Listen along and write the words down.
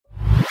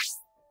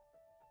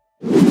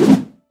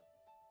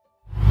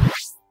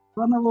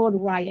Burma Road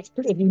Riot.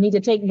 If you need to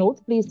take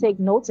notes, please take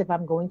notes. If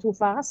I'm going too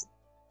fast,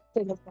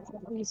 take a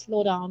please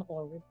slow down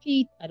or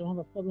repeat. I don't have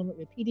a problem with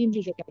repeating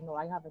because I know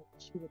I have an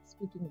issue with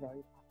speaking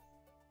very fast.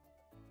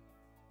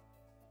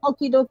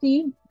 Okie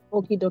dokie.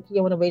 Okie dokie.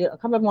 I want to wait a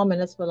couple of more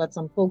minutes to let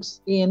some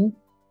folks in.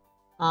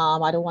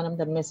 I don't want them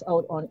to miss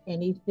out on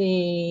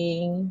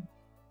anything.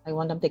 I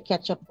want them to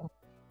catch up on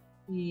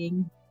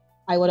everything.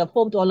 I would have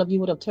hoped all of you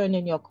would have turned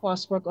in your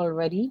coursework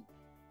already.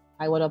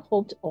 I would have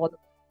hoped all of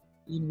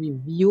you in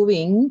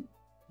reviewing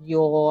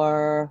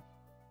your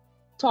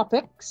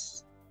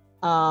topics.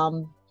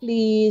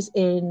 Please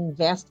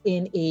invest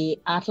in a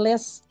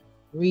atlas.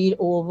 Read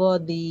over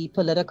the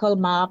political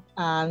map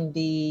and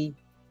the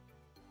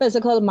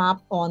physical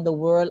map on the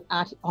world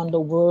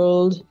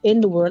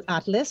in the world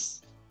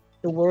atlas,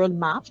 the world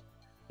map.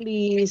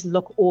 Please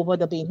look over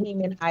the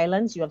Bahamian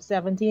Islands. You have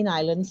 17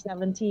 islands,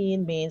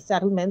 17 main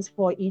settlements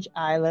for each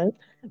island.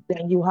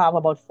 Then you have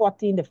about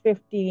 14 to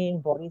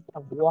 15 bodies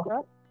of water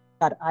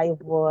that I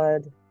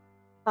would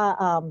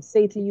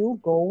say to you,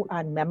 go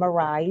and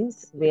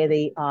memorize where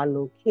they are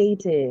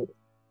located.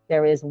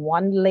 There is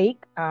one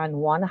lake and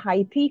one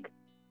high peak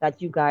that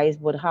you guys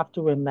would have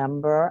to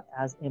remember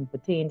as it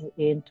pertains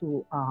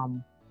into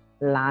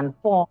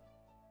landform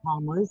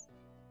farmers.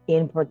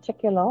 In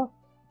particular,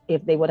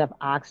 if they would have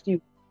asked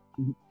you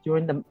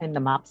in the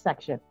map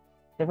section.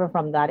 Different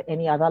from that,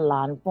 any other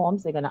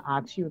landforms, they're going to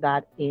ask you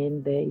that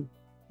in the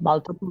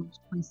multiple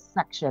choice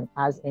section,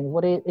 as in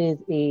what it is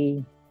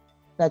a,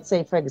 let's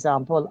say, for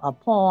example, a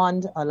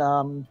pond,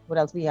 what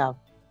else we have?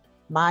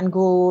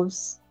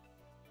 Mangroves,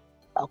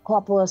 a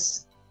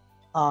corpus,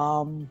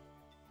 blue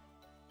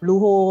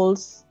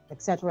holes,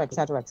 etc.,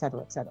 etc.,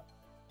 etc., etc.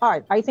 All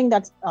right, I think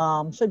that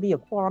should be a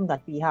quorum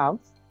that we have.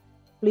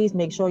 Please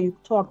make sure you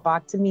talk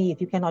back to me.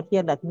 If you cannot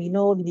hear, let me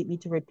know. If you need me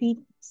to repeat,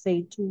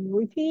 say to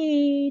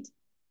repeat.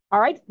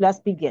 All right, let's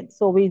begin.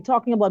 So we're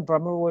talking about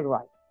Burma Road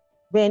Riot.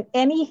 When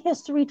any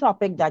history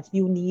topic that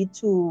you need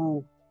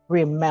to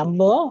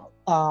remember,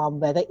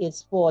 whether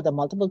it's for the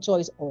multiple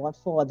choice or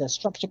for the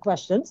structure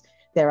questions,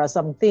 there are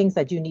some things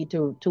that you need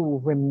to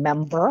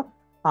remember,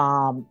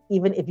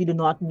 even if you do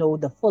not know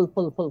the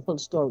full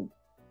story.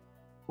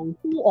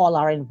 Who all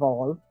are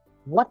involved,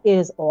 what it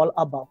is all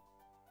about.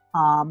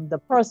 The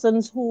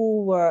persons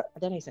who were,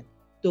 then I said,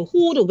 the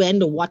who, the when,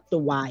 the what, the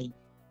why.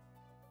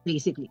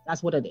 Basically,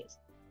 that's what it is.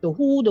 The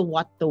who, the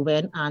what, the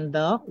when, and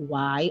the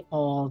why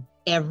of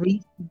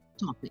every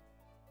topic.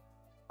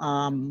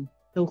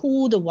 The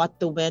who, the what,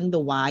 the when, the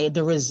why,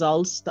 the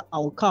results, the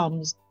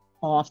outcomes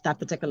of that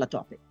particular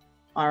topic.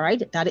 All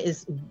right, that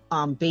is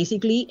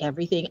basically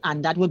everything,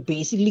 and that would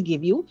basically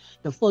give you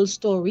the full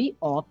story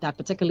of that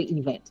particular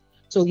event.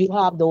 So you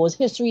have those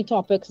history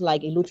topics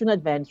like Lutheran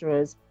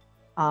adventurers,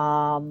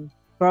 the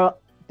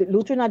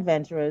Lutheran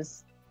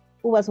adventurers,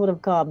 who else would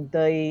have come?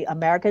 The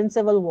American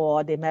Civil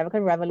War, the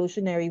American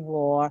Revolutionary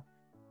War,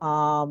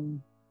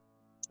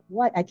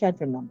 what I can't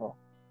remember.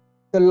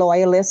 The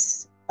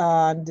Loyalists,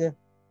 and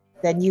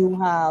then you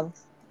have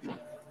the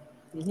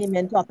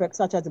Bahamian topics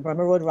such as the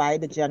Burma Road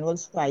Riot, the General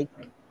Strike,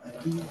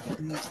 the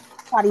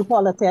party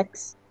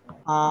politics,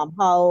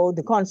 how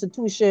the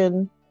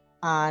Constitution,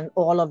 and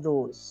all of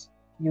those.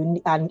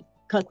 And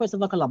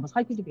Christopher Columbus.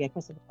 How could you forget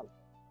Christopher Columbus?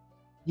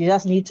 You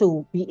just need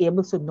to be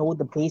able to know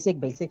the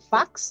basic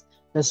facts.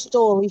 The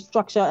story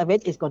structure of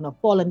it is going to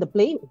fall into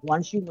play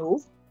once you know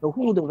the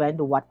who, the when,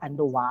 the what, and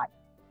the why.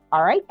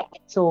 All right,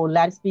 so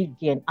let's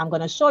begin. I'm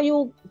going to show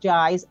you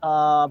guys.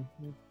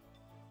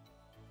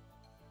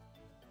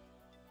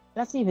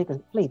 Let's see if we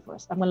can play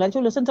first. I'm going to let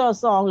you listen to a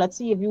song. Let's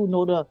see if you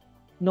know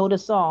the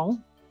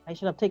song. I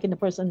should have taken the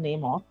person's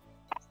name off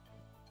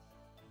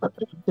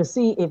to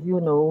see if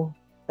you know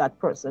that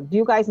person. Do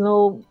you guys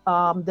know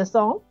the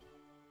song?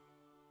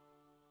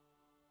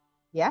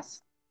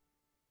 Yes?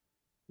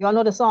 You all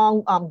know the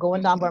song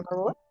Going Down Burma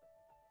Road?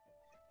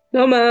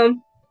 No,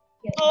 ma'am.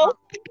 Oh,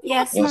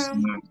 Yes,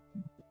 ma'am.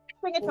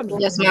 sing it for me.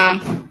 Yes,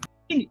 ma'am.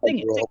 Sing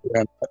it.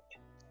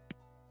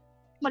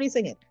 Somebody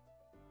sing it.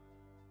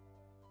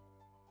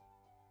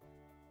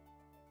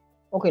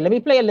 Okay, let me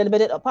play a little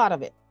bit a part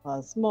of it.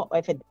 Small,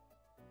 if it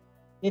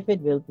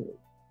will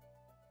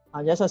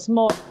play. Just a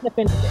small clip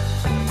into it.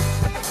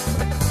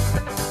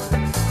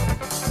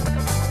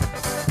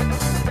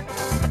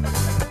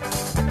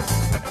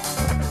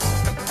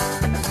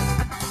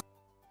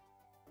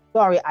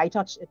 Sorry, I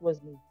touched, it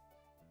was me.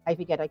 I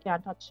forget, I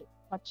can't touch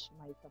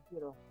my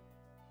computer.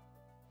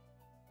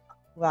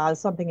 Well,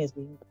 something is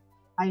being,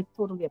 I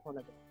totally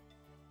apologize.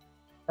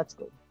 Let's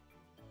go.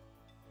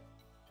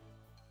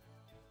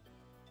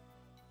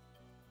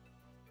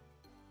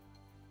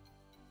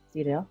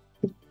 See there?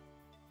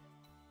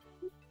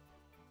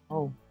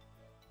 Oh.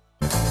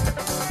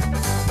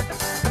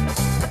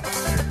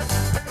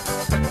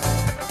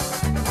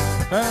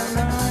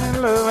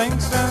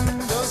 Livingston,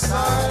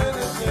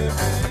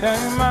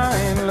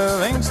 mine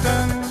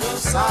Livingston,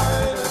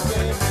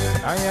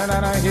 I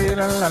hear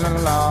la la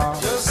la,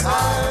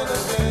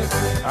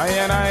 I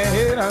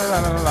hear la la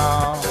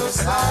la,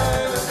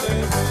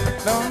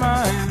 don't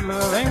mind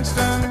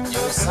Livingston,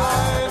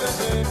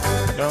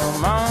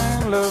 Don't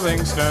mind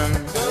Livingston.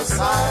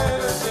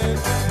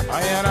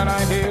 I and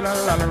I hear la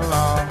la la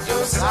la.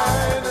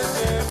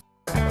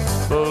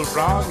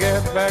 Bullfrog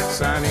get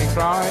vexed and he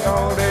cry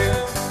all day.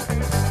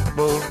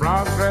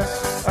 Bullfrog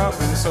dressed up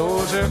in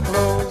soldier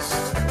clothes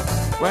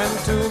went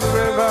to the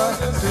river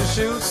to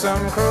shoot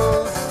some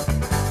crows.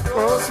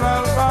 Crows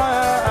smell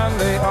fire and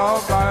they all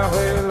fly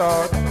away,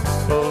 Lord.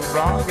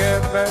 Bullfrog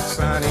get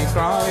vexed and he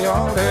cry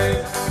all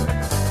day.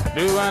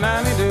 Do an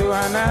Annie, do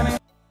an Annie. I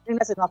think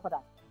that's enough for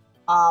that.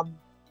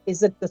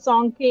 Is it the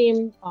song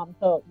came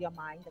to your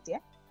mind? Yeah.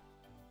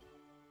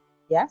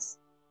 Yes.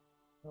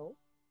 No.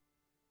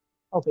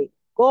 Okay.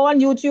 Go on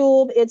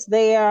YouTube. It's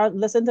there.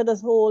 Listen to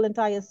this whole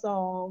entire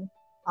song.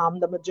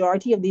 The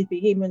majority of these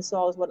Bahamian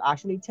songs will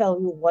actually tell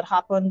you what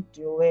happened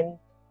during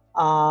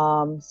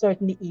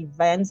certain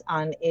events,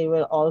 and it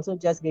will also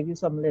just give you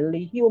some little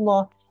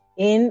humor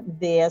in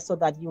there so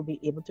that you'll be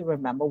able to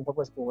remember what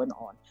was going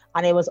on.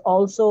 And it was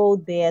also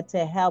there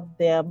to help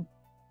them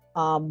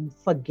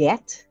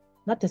forget,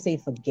 not to say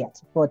forget,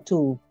 but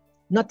to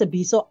not to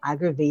be so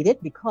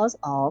aggravated because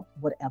of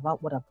whatever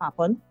would have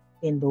happened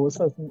in those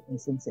certain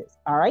instances.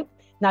 All right.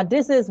 Now,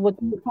 this is what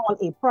we call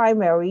a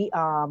primary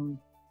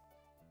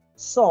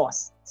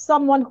source.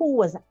 Someone who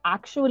was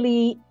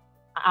actually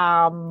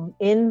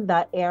in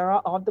the era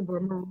of the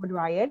Burma Road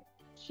riot.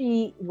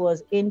 She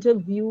was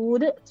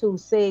interviewed to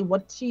say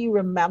what she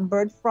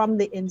remembered from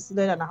the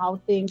incident and how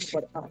things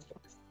would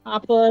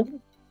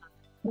happen.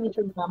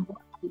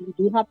 You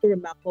do have to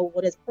remember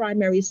what is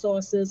primary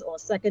sources or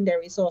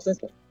secondary sources.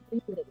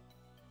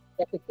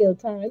 Get to kill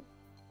time.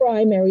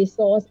 Primary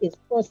source is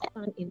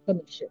first-hand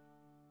information.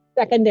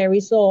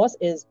 Secondary source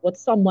is what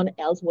someone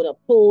else would have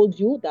told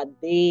you that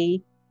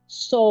they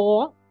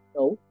saw,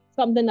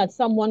 something that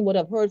someone would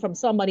have heard from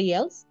somebody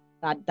else,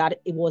 that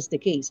it was the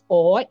case.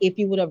 Or if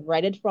you would have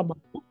read it from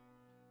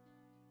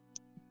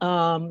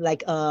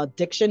like a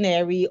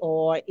dictionary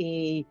or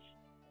a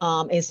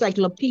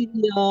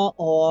encyclopedia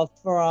or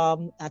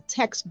from a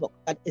textbook,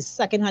 that is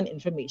secondhand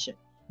information.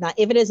 Now,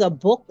 if it is a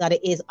book that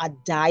it is a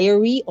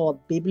diary or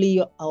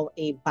or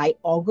a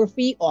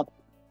biography of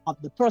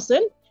the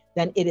person,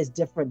 then it is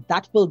different.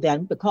 That will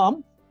then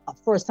become a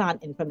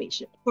first-hand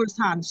information,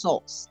 first-hand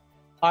source.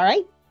 All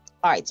right?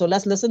 All right, so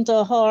let's listen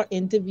to her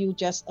interview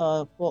just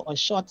for a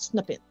short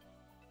snippet.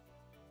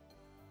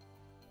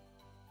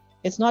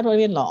 It's not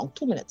really long,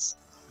 2 minutes.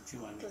 What you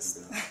want me to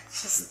do?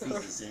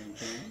 Repeat the same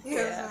thing?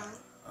 Yeah.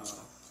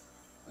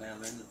 Well,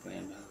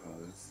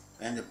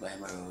 when the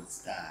Burma Road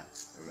started,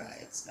 the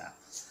riot started,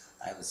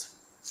 I was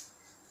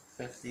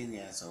 15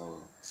 years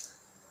old,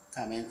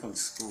 coming from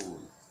school,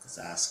 because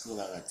our school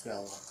was at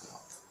 12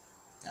 o'clock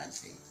that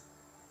day.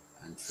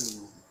 And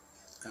through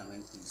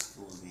coming from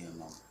school,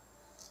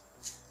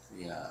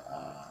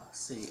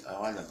 see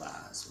all the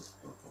bars was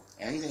broke up.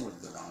 Anything would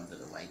belong to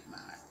the white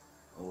man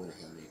over the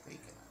hill they break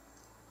it up.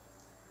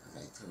 As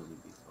I told you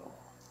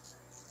before.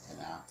 And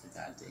after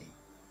that they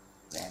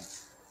went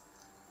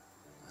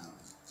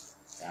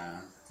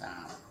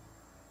downtown.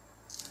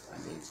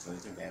 And they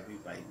broke up every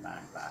white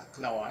man bar.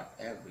 Cloth,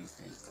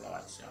 everything,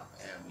 cloth shop,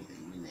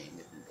 everything, you name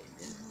it, and they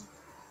did it.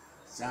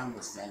 Some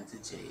was sent to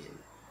jail.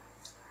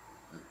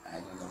 But I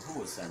don't know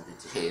who was sent to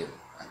jail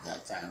at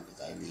that time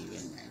because I live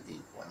in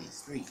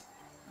 1943.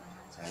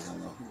 So I don't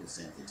know who was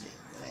sent to jail,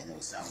 but I know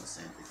some was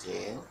sent to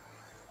jail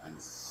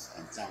and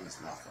some was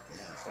locked up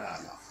there for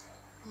enough.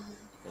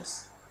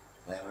 Because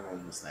wherever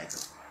it was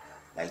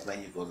like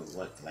when you go to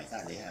work, like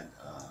how they had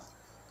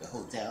the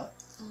hotel,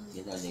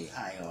 they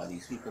hire all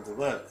these people to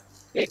work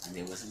and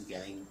they wasn't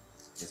getting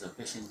the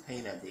sufficient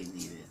pay that they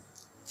needed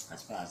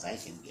as far as I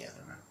can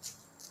gather.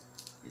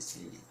 You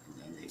see,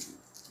 and then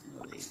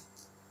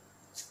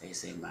they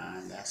say,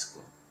 man, let's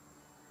go.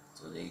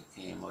 So they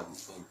came out in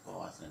full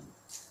force and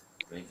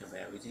break up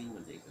everything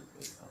what they could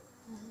break up.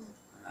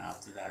 And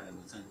after that,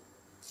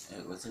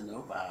 it wasn't no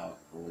about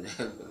who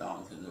they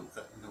belonged to no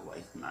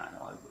white man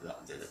or it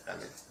belonged to the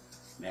colored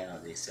men or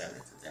they sell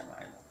it to them.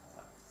 I don't know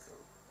what to do.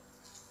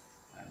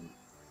 And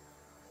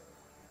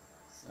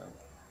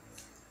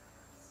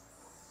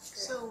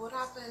so what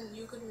happened?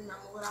 You could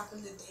remember what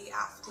happened the day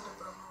after the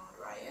Burma Road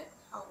riot?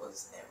 How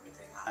was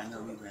everything after? I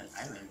know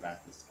I went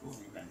back to school.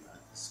 We went back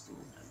to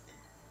school that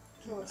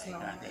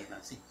day.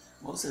 See,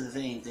 most of the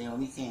things they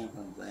only came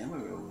from Burma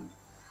Road.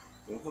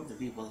 Broke up the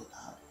people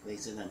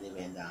places and they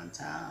went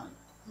downtown.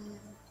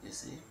 You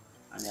see,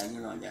 and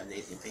then that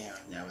day the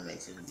parents never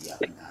shouldn't be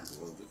up and down the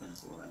road. You're gonna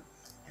go and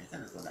you're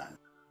gonna go down.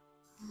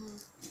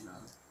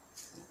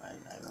 I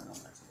don't know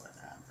much about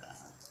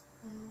downtown.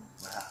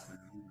 What happened?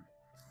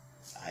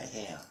 I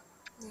hear.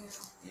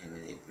 Yeah,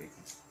 where they break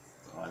it.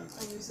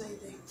 And you say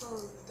they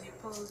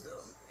pulled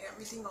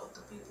everything out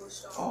the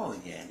people's shop. Oh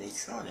yeah, they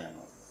throw them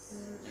up.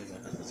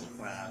 Because there was a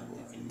crowd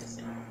working this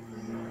thing.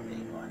 They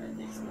go on and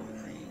they throw the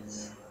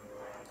things.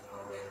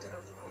 All into the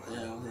road.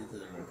 Yeah, all into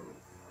the road.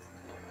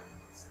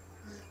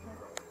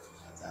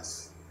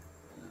 That's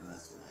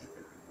what I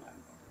could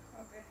remember.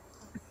 Okay.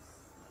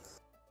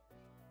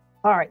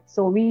 All right,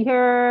 so we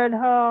heard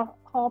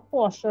her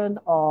portion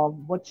of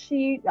what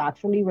she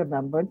actually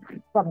remembered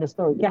from the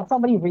story. Can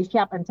somebody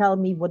recap and tell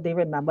me what they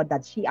remembered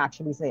that she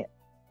actually said,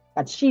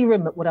 that she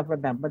would have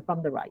remembered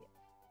from the riot?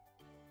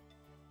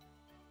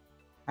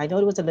 I know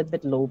it was a little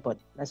bit low, but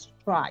let's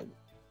try.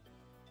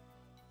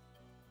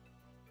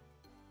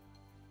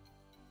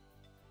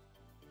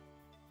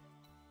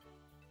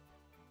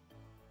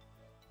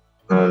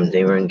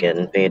 They weren't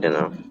getting paid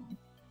enough.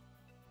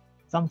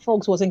 Some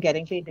folks wasn't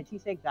getting paid. Did she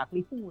say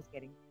exactly who was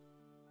getting paid?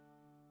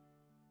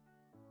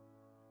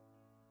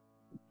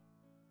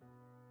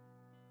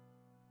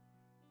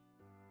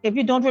 If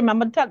you don't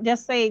remember,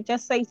 just say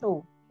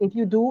so. If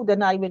you do,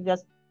 then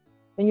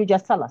you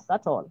just tell us.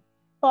 That's all.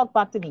 Talk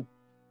back to me.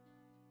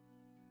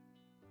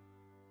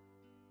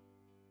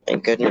 I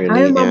couldn't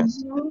really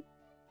guess.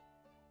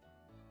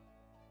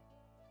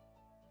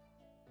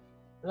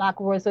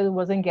 Black workers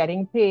wasn't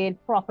getting paid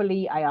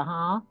properly.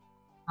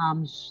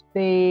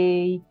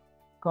 They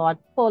got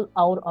pulled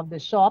out of the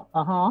shop.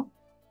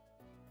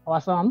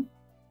 Awesome.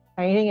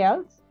 Anything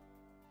else?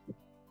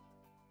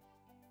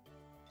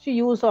 She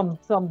used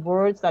some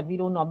words that we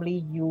don't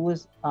normally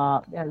use.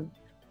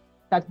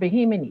 That's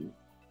Bahamian.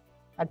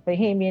 That's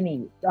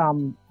Bahamian.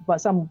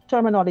 But some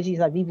terminologies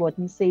that we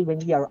wouldn't say when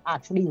we are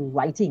actually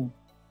writing.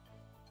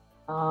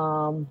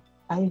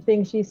 I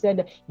think she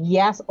said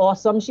yes,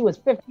 awesome. She was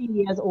 15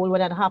 years old when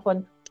that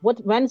happened.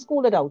 When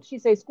school was out? She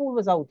said school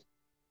was out.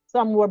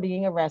 Some were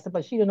being arrested,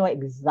 but she didn't know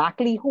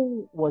exactly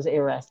who was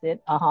arrested.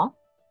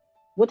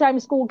 What time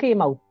school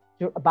came out?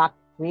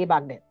 Way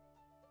back then.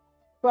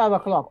 12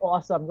 o'clock.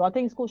 Awesome. Do I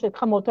think school should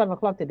come out 12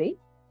 o'clock today?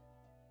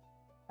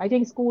 I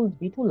think school would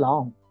be too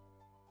long.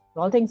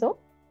 Do you think so?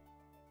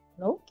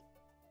 No?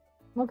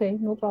 Okay,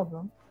 no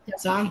problem.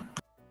 Yes, ma'am.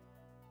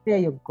 There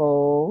you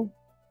go.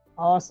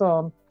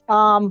 Awesome.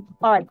 All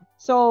right.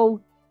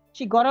 So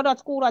she got out of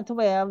school at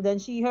 12. Then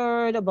she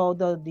heard about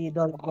the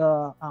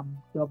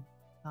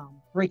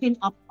breaking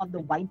up of the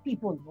white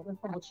people.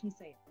 What she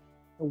said.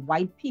 The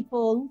white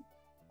people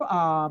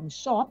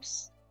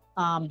shops,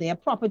 their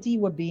property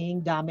were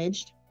being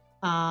damaged.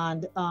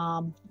 And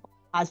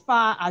as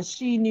far as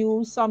she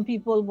knew, some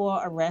people were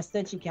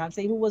arrested. She can't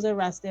say who was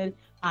arrested.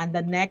 And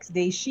the next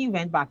day she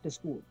went back to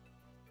school.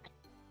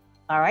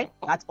 All right,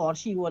 that's all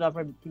she would have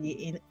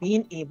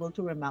been able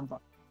to remember.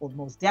 But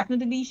most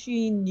definitely,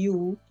 she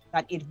knew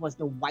that it was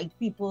the white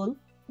people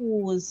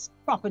whose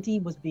property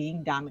was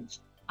being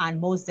damaged.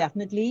 And most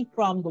definitely,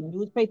 from the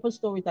newspaper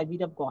stories that we'd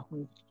have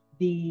gotten,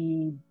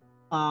 the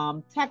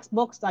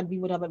textbooks that we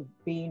would have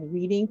been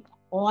reading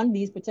on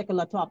these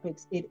particular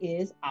topics, it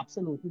is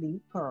absolutely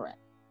correct.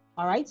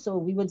 All right, so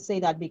we would say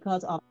that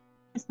because of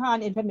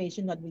first-hand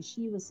information that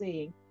she was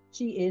saying,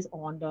 she is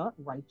on the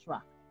right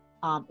track.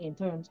 In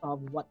terms of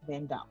what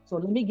went down. So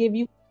let me give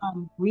you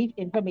brief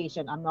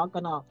information. I am not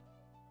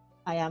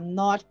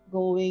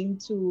going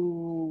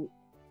to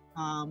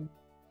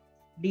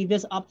leave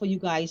this up for you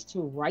guys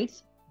to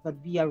write, but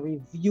we are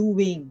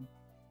reviewing.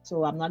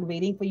 So I'm not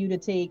waiting for you to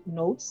take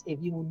notes.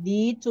 If you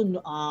need to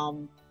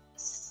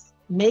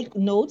make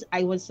notes,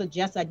 I would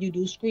suggest that you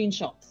do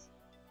screenshots.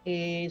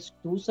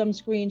 Do some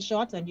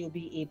screenshots and you'll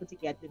be able to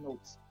get the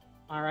notes.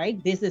 All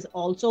right. This is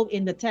also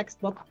in the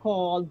textbook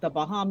called The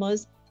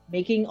Bahamas,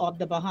 Making of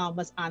the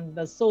Bahamas and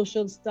the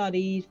Social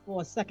Studies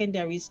for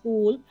Secondary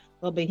School.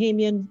 Those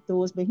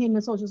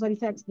Bahamian social studies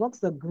textbooks,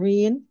 the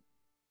green,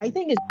 I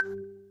think it's,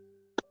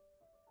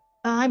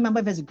 I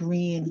remember if it's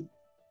green.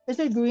 Is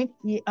it green?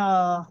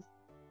 Yeah,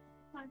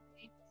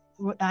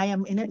 I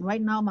am in it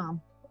right now,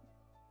 ma'am.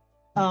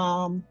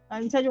 I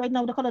can tell you right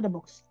now the color of the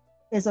books.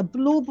 It's a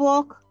blue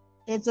book,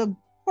 it's a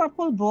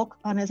purple book,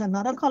 and it's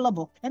another color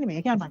book. Anyway,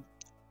 I can't find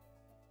it.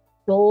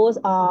 Those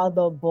are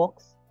the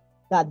books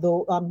that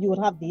you would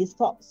have these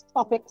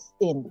topics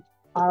in.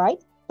 All right,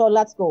 so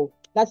let's go.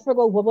 Let's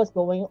figure out what was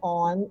going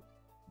on.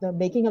 The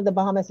making of the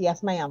Bahamas.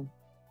 Yes, ma'am.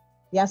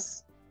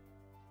 Yes.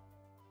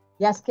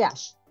 Yes,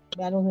 Cash.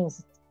 I don't think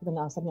it's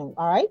something.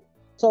 All right,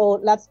 so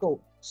let's go.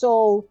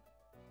 So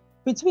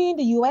between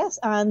the U.S.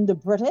 and the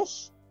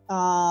British,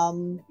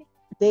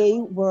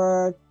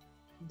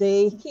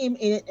 they came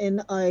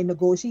in a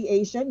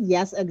negotiation.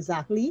 Yes,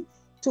 exactly,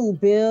 to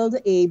build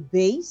a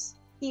base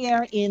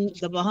here in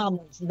the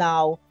Bahamas.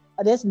 Now,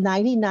 this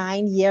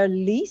 99-year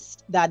lease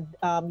that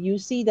you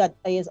see that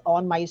is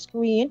on my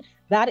screen,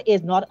 that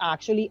is not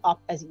actually up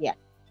as yet.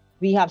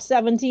 We have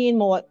 17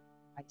 more.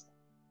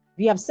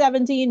 We have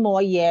 17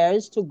 more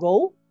years to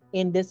go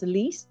in this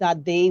lease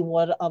that they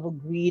would have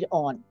agreed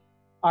on.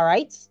 All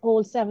right,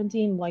 whole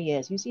 17 more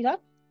years. You see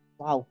that?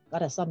 Wow,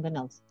 that is something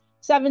else.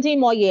 17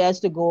 more years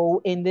to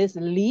go in this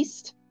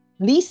lease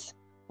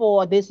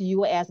for this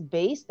U.S.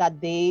 base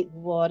that they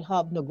would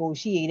have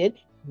negotiated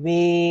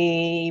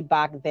way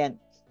back then.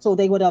 So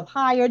they would have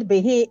hired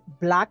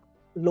Black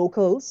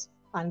locals,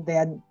 and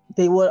then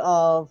they would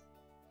have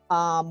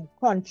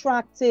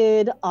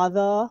contracted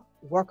other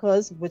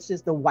workers, which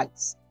is the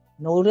whites.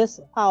 Notice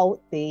how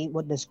they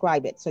would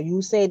describe it. So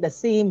you say the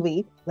same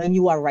way when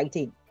you are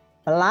writing.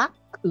 Black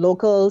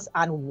locals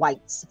and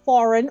whites,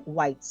 foreign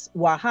whites,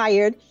 were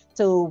hired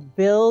to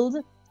build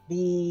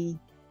the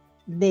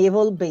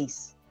naval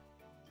base,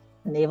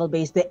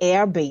 the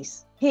air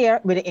base here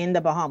within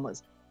the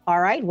Bahamas. All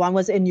right, one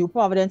was in New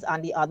Providence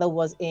and the other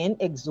was in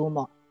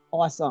Exuma.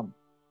 Awesome.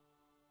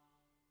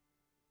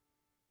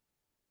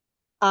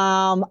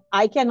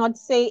 I cannot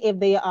say if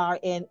they are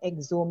in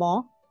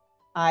Exuma.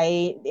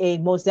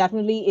 Most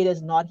definitely it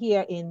is not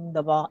here in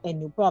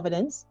New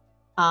Providence.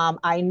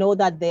 I know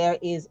that there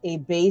is a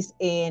base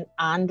in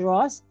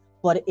Andros,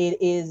 but it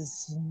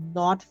is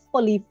not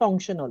fully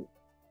functional.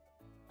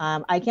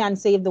 I can't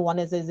say if the one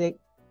is it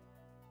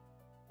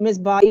Miss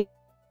Body.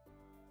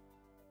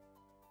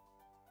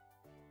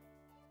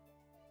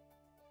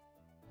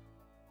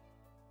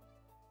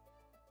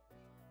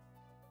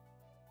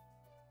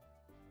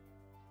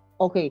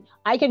 Okay,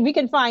 we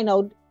can find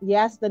out.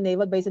 Yes, the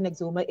naval base in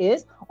Exuma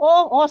is.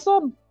 Oh,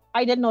 awesome.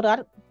 I didn't know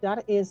that.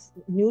 That is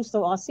news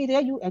to us. See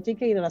there, you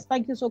educated us.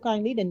 Thank you so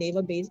kindly. The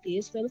naval base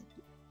is still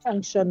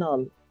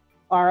functional.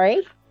 All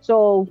right.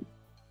 So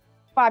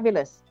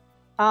fabulous.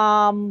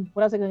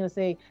 What else am I going to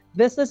say?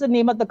 This is the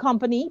name of the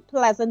company,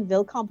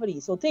 Pleasantville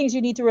Company. So things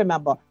you need to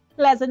remember.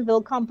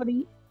 Pleasantville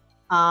Company,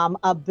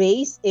 a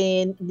base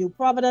in New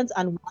Providence,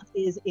 and one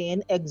is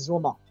in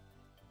Exuma.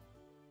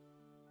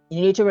 You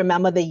need to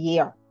remember the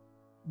year.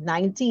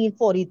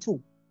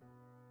 1942.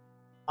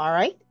 All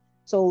right.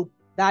 So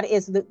that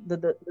is the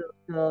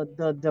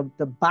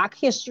back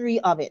history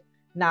of it.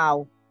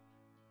 Now,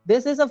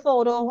 this is a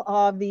photo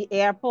of the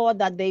airport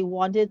that they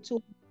wanted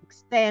to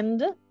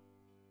extend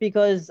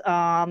because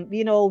our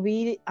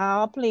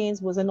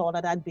planes wasn't all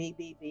of that big,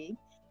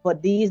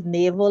 but these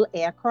naval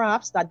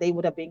aircrafts that they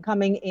would have been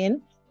coming in,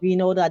 we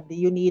know that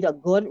you need a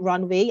good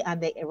runway,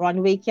 and the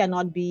runway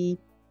cannot be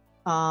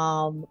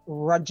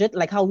rugged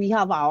like how we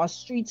have our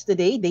streets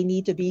today. They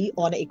need to be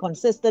on a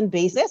consistent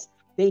basis.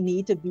 They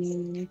need to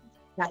be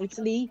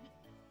nicely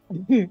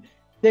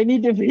they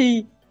need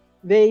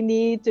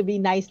to be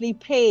nicely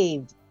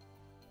paved.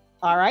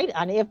 All right.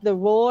 And if the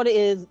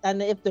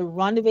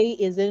runway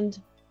isn't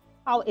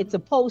how it's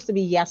supposed to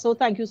be, yes, so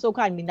thank you so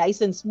kindly,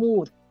 nice and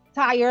smooth,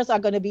 tires are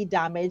going to be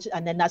damaged,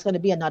 and then that's going to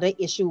be another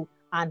issue.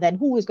 And then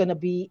who is going to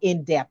be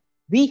in debt?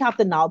 We have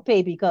to now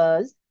pay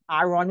because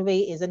our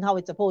runway isn't how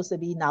it's supposed to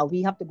be. Now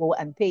we have to go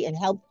and pay and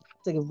help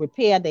to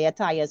repair their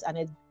tires, and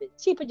it's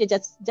cheaper to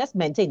just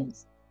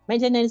maintenance.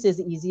 Maintenance is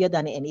easier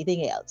than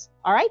anything else.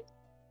 All right.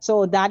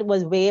 So that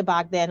was way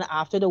back then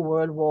after the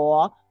World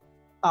War.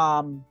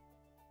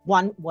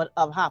 What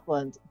have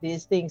happened?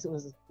 These things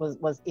was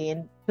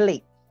in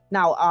play.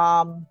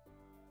 Now,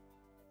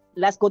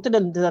 let's go to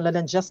the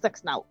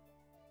logistics now.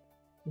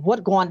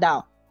 What gone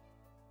down?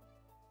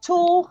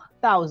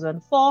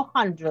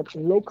 2,400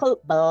 local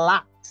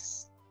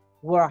blacks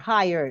were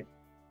hired.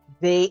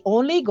 They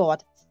only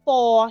got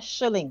 4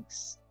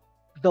 shillings.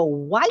 The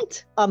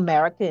white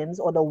Americans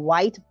or the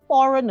white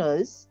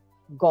foreigners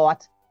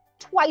got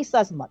twice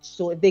as much.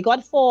 So if they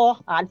got 4,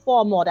 add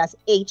 4 more, that's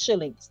 8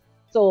 shillings.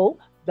 So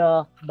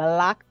the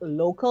black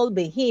local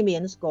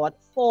Bahamians got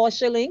 4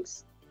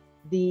 shillings.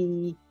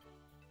 The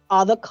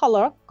other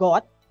color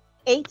got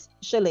 8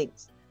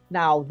 shillings.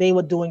 Now they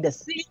were doing the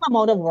same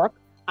amount of work,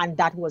 and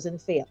that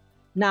wasn't fair.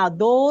 Now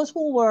those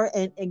who were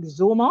in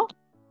Exuma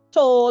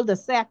told the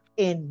sect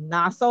in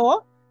Nassau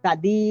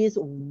that these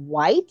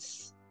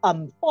whites,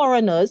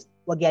 foreigners,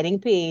 were getting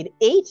paid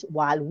 8,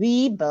 while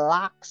we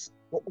blacks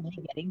were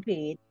only getting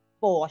paid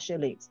 4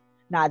 shillings.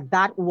 Now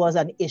that was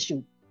an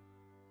issue.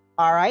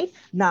 All right.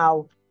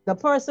 Now the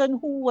person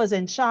who was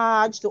in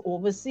charge to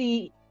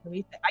oversee,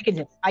 I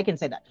can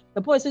say that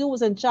the person who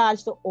was in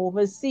charge to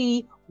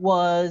oversee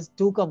was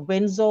Duke of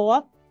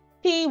Windsor.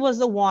 He was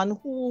the one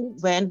who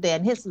went there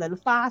in his little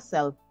fast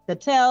self to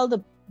tell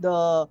the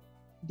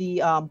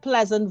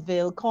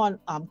Pleasantville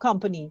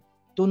company,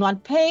 do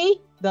not pay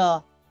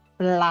the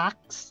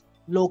blacks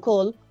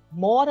local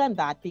more than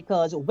that,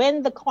 because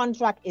when the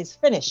contract is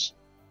finished,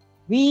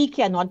 we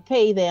cannot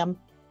pay them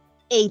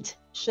 8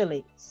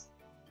 shillings.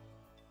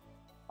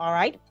 All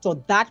right.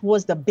 So that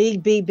was the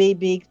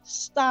big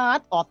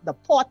start of the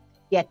pot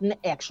getting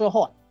extra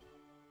hot.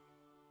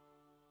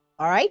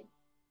 All right.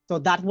 So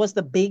that was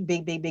the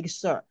big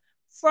stir.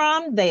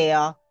 From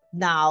there,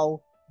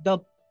 now the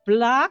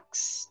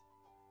blacks,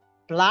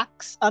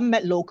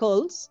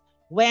 locals,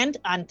 went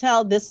and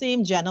tell the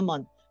same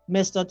gentleman,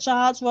 Mr.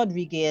 Charles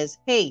Rodriguez,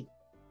 hey,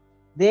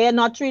 they're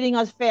not treating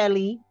us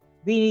fairly.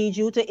 We need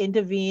you to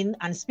intervene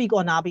and speak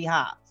on our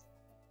behalf.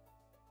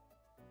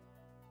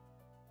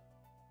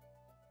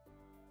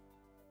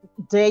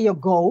 There you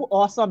go.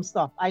 Awesome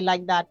stuff. I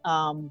like that,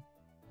 Mr.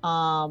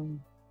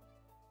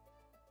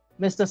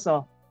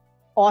 Sir.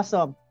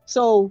 Awesome.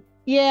 So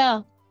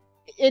yeah,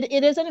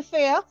 it isn't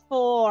fair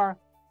for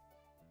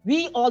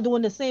we all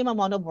doing the same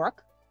amount of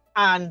work,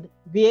 and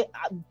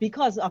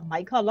because of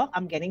my color,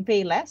 I'm getting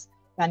paid less,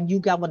 and you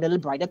got a little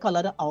brighter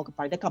color or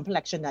brighter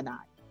complexion than I.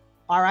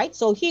 All right.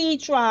 So he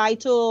tried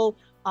to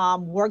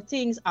work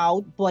things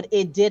out, but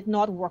it did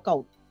not work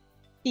out.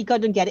 He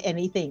couldn't get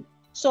anything.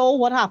 So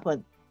what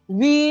happened?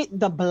 We,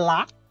 the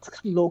black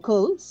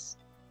locals,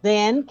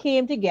 then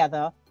came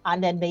together,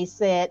 and then they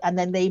said, and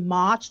then they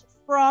marched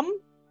from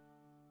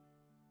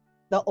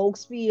the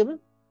Oaksfield,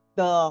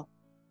 the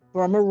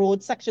Burma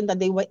Road section that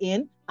they were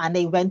in, and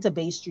they went to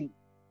Bay Street.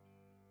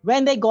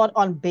 When they got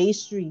on Bay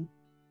Street,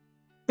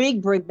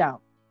 big breakdown.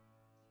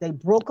 They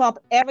broke up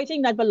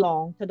everything that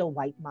belonged to the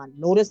white man.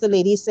 Notice the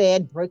lady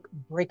said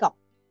break up.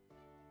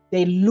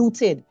 They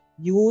looted.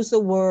 Use the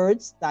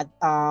words that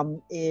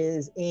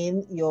is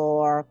in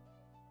your,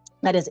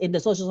 that is in the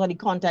social study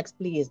context,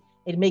 please.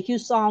 It makes you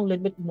sound a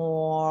little bit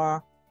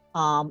more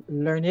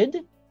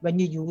learned when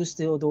you use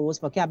those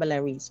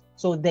vocabularies.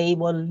 So they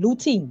were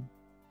looting.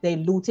 They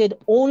looted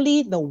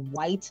only the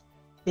white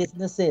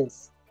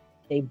businesses.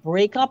 They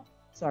broke up.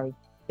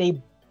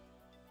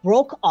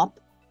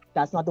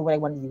 That's not the word I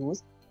want to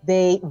use.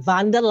 They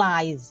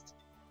vandalized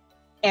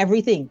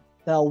everything.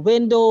 The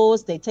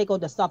windows, they take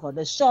out the stuff of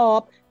the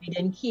shop. They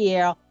didn't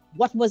care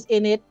what was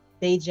in it.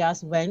 They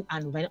just went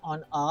on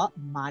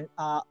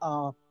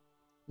a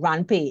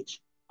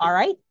rampage. All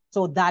right.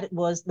 So that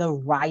was the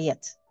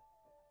riot.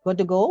 Good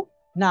to go.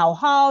 Now,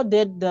 how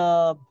did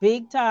the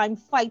big time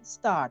fight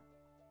start?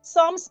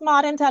 Some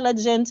smart,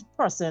 intelligent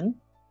person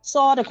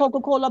saw the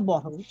Coca-Cola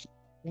bottle,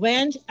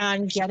 went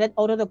and get it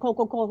out of the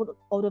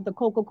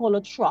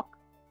Coca-Cola truck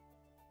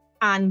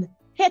and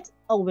hit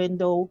a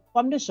window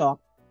from the shop,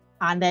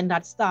 and then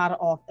that started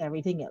off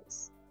everything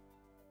else.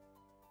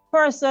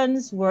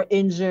 Persons were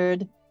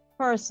injured,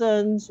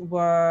 persons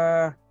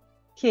were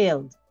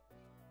killed.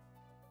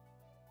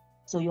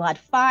 So you had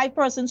 5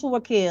 persons who were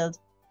killed,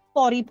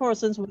 40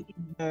 persons were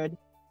injured,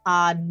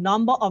 a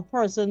number of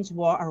persons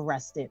were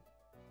arrested.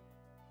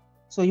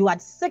 So you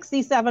had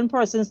 67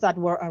 persons that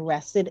were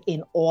arrested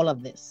in all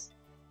of this.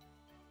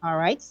 All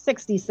right,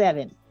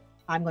 67.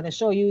 I'm going to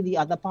show you the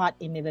other part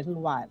in a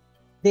little while.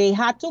 They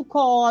had to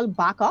call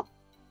backup,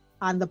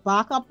 and the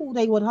backup who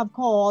they would have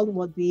called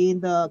would be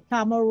the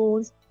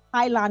Cameroon's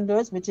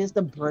Highlanders, which is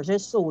the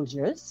British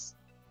soldiers.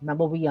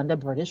 Remember, we under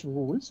British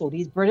rule. So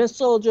these British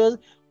soldiers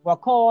were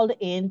called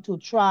in to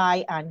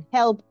try and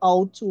help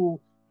out to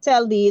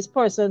tell these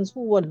persons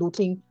who were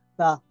looting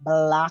the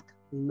black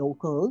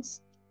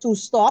locals to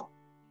stop,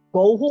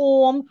 go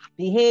home,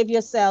 behave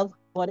yourself,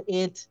 but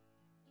it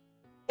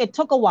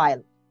took a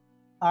while.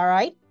 All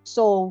right.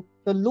 So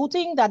the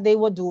looting that they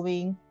were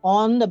doing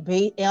on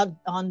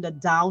the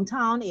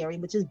downtown area,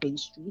 which is Bay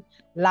Street,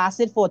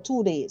 lasted for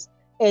 2 days.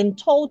 In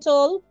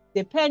total,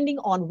 depending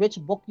on which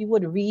book you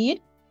would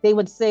read, they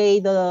would say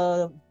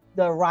the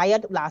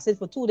riot lasted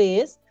for 2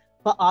 days.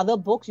 For other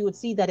books, you would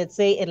see that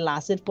it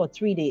lasted for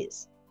 3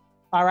 days.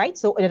 All right.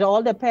 So it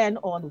all depends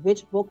on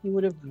which book you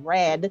would have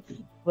read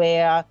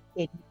where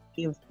it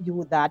gives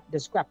you that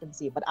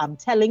discrepancy. But I'm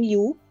telling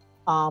you,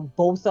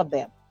 both of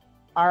them.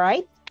 All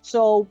right.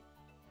 So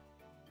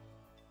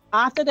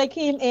after they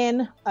came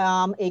in,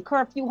 a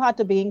curfew had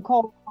to be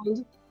called.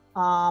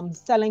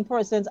 Selling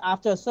persons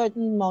after a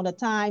certain amount of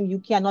time, you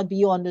cannot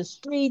be on the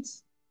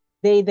streets.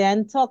 They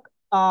then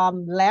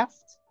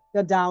left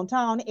the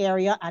downtown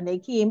area and they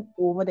came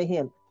over the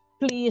hill.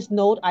 Please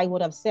note, I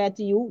would have said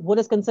to you, what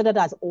is considered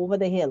as over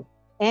the hill?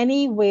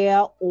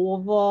 Anywhere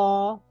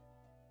over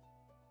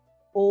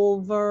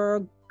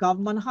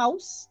Government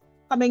House,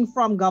 coming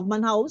from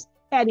Government House,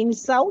 heading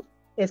south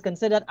is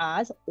considered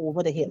as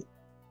over the hill.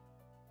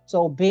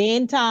 So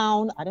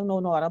Baintown, I don't know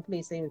no other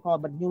place they would call,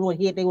 but you would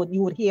hear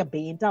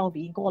Baintown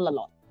being called a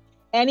lot.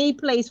 Any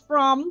place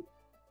from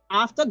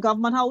after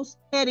Government House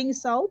heading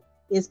south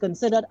is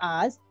considered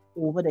as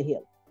over the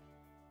hill.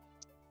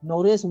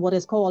 Notice what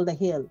is called the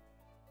hill.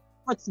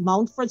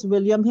 Mount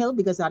Fitzwilliam Hill,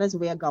 because that is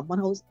where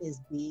Government House is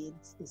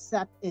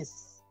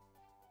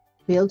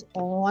built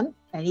on.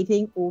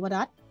 Anything over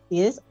that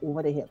is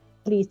over the hill.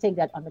 Please take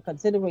that under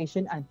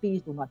consideration and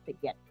please do not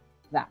forget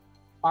that.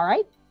 All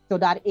right. So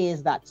that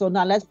is that. So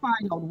now let's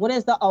find out what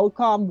is the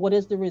outcome, what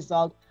is the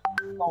result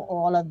of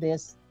all of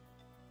this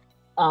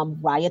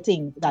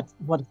rioting that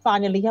would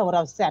finally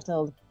have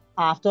settled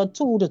after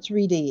 2 to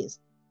 3 days.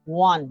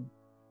 1,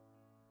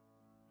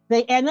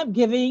 they end up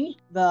giving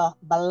the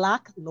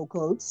black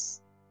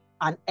locals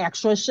an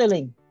extra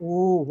shilling.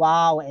 Oh,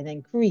 wow, an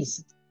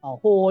increase, a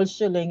whole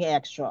shilling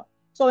extra.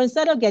 So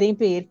instead of getting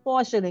paid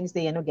 4 shillings,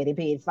 they end up getting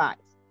paid 5.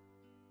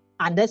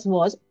 And this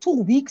was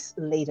 2 weeks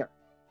later.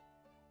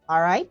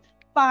 All right.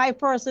 5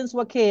 persons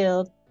were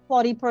killed,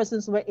 40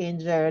 persons were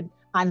injured,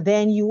 and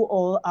then you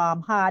all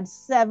had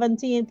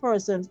 17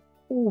 persons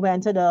who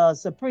went to the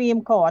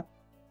Supreme Court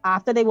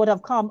after they would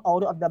have come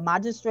out of the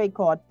magistrate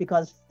court,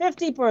 because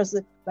 50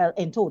 persons, well,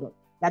 in total,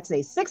 let's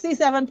say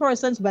 67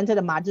 persons went to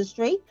the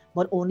magistrate,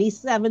 but only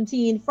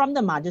 17 from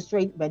the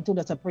magistrate went to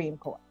the Supreme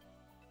Court.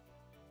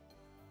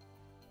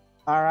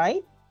 All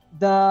right.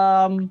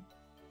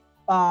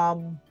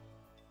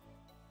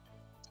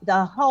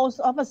 The House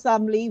of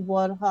Assembly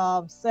would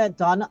have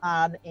done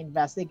an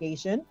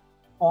investigation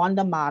on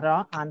the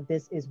matter, and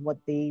this is what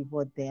they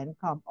would then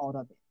come out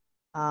of it.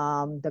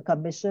 The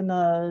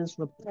commissioner's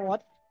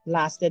report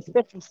lasted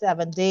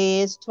 57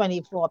 days,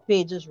 24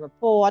 pages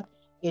report.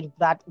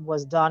 That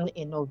was done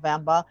in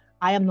November.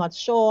 I am not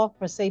sure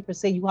per se,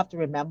 you have to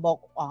remember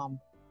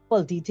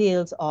full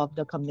details of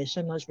the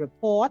commissioner's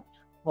report,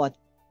 but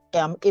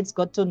it's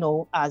good to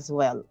know as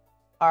well.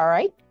 All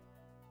right.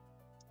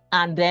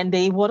 And then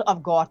they would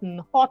have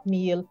gotten hot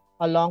meal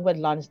along with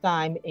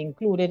lunchtime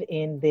included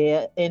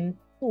into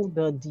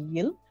the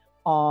deal.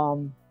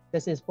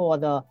 This is for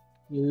the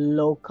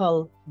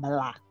local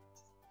blacks,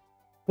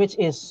 which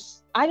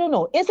is, I don't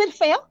know, is it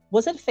fair?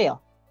 Was it fair?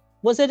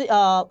 Was it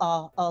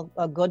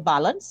a good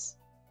balance?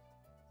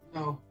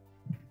 No.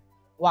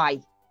 Why?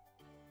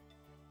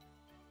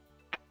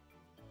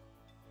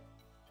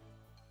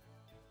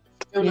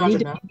 Still not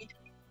enough.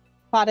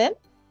 Pardon?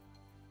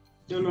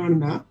 Still not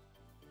enough.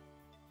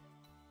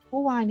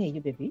 Who I hear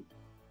you, baby?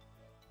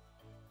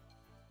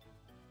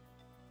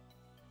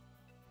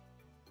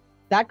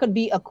 That could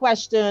be a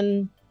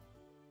question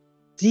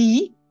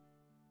D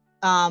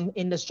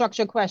in the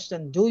structure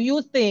question. Do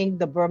you think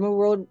the Burma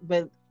Road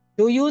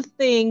do you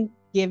think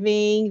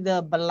giving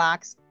the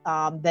blacks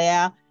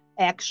their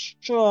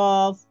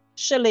extra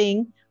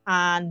shilling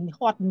and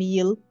hot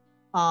meal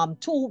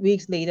 2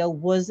 weeks later,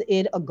 was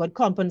it a good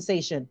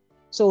compensation?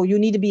 So you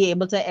need to be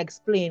able to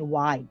explain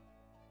why.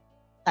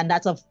 And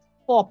that's a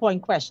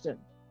 4-point question.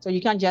 So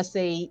you can't just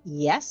say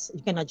yes,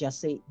 you cannot just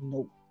say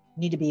no.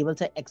 You need to be able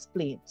to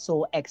explain.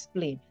 So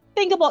explain.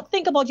 Think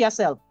about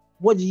yourself.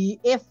 Would you,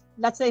 if,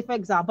 let's say, for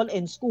example,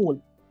 in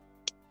school,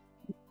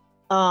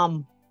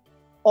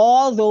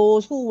 all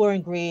those who were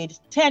in grades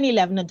 10,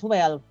 11, and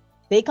 12,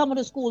 they come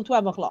to school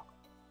 12 o'clock.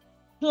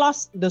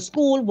 Plus, the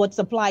school would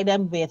supply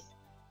them with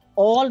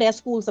all their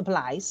school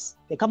supplies.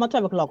 They come at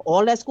 12 o'clock,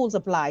 all their school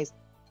supplies,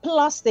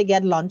 plus they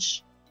get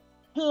lunch,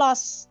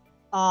 plus,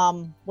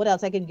 what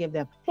else I can give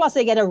them? Plus,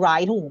 they get a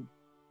ride home.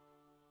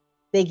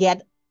 They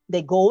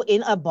go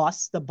in a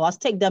bus. The bus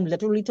take them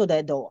literally to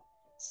their door.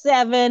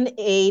 7,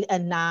 8,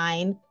 and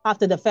 9 have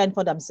to defend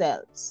for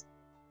themselves.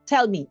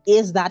 Tell me,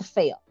 is that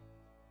fair?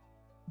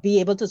 Be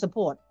able to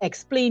support.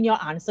 Explain your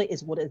answer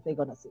is what they're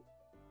going to say.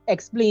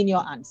 Explain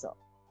your answer.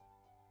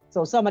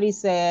 So somebody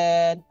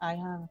said, I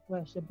have a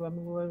question,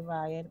 Burma Road,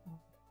 Riot,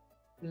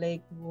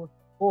 Lake Road.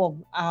 Oh,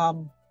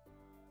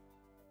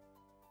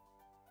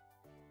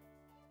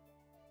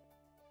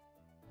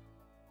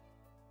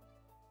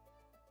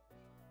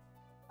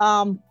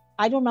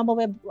 I don't remember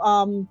where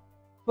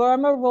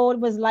Burma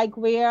Road was, like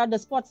where the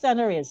sports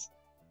center is.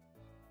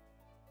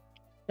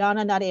 Down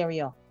in that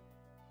area.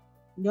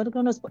 You know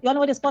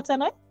where the sports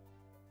center is?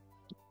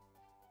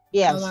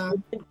 Yes,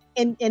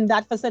 in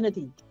that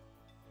vicinity.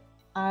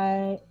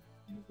 And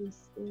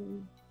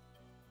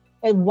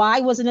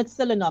why wasn't it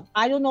still enough?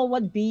 I don't know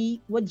what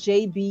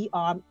JP.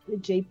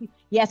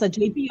 Yes, a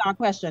JPR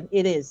question.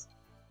 It is.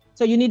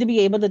 So you need to be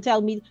able to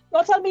tell me.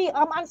 Don't tell me.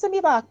 Answer me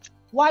back.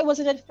 Why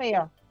wasn't it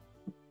fair?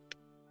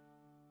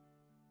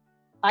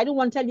 I don't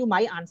want to tell you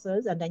my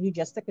answers and then you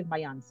just stick with my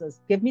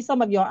answers. Give me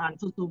some of your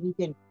answers so we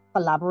can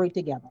collaborate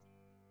together.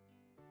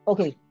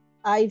 Okay,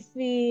 I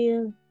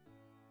feel.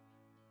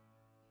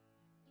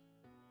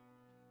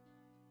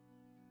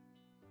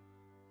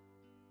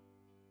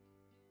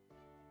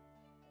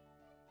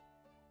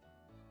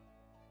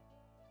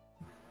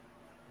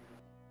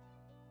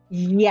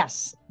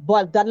 Yes,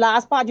 but that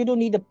last part you don't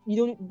need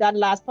that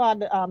last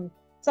part.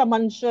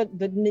 Someone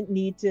didn't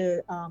need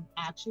to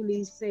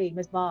actually say,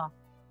 Ms. Barr.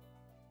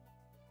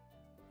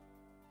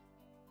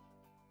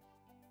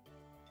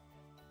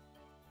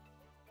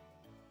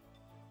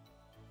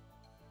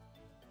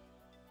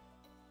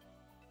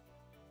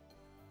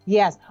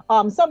 Yes.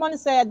 Someone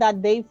said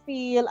that they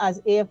feel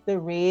as if the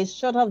raise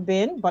should have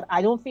been, but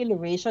I don't feel the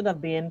raise should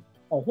have been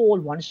a whole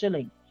 1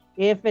 shilling.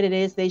 If it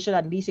is, they should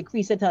at least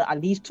increase it to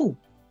at least 2.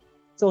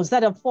 So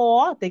instead of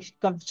 4, they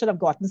should have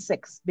gotten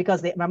 6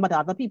 because they remember the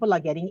other people are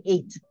getting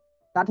 8.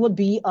 That would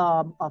be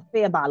a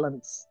fair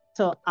balance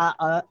to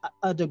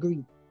a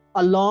degree,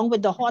 along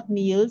with the hot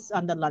meals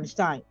and the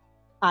lunchtime.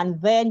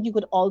 And then you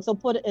could also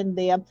put in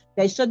there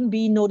shouldn't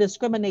be no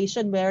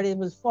discrimination where it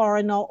was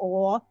foreigner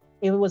or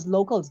if it was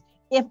locals.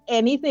 If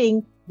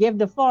anything, give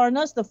the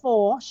foreigners the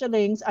 4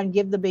 shillings and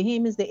give the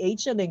Bahamians the 8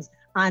 shillings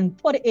and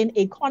put in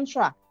a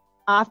contract.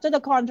 After the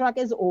contract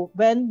is over,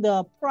 when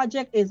the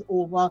project is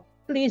over,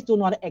 please do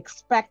not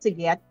expect to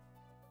get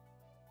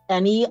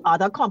any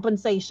other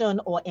compensation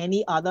or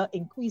any other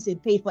increase in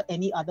pay for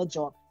any other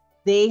job.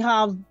 They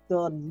have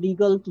the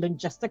legal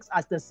logistics,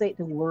 as they say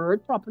the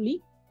word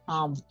properly.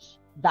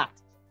 That.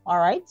 All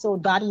right. So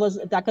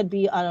that could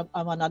be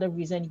another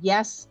reason.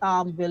 Yes,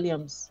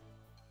 Williams.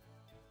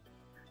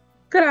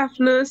 Good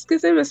afternoon.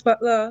 Excuse me, Miss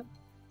Butler.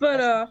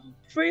 But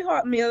free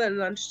hot meal at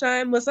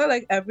lunchtime, was that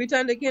like every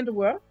time they came to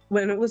work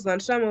when it was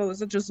lunchtime, or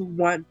was it just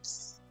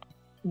once?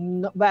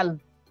 No, well,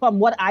 from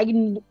what I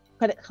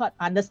could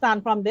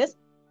understand from this,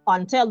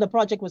 until the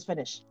project was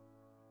finished.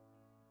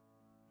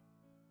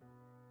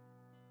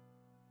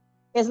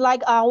 It's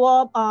like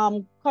our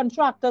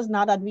contractors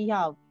now that we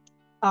have.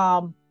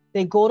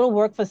 They go to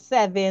work for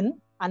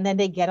 7 and then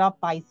they get up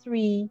by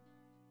 3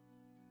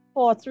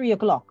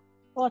 o'clock.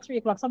 3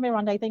 o'clock, somewhere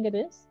around, I think it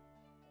is.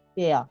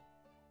 Yeah.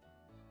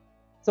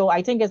 So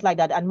I think it's like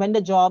that. And when the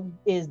job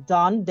is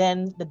done,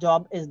 then the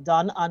job is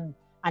done and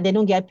they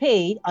don't get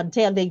paid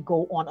until they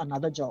go on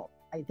another job.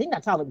 I think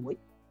that's how it works.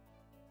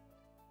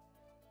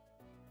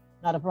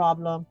 Not a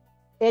problem.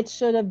 it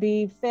should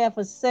be fair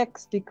for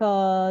 6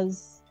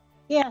 because,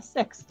 yeah,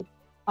 6.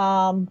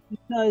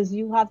 Because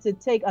you have to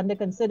take under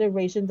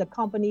consideration the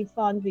company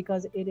fund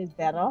because it is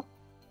better.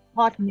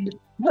 Hot news.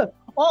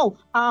 Oh,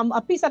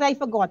 a piece that I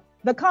forgot.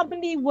 The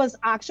company was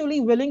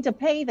actually willing to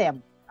pay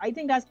them. I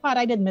think that's part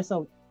I did miss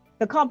out.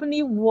 The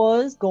company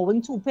was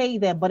going to pay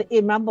them, but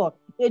remember,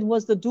 it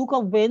was the Duke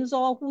of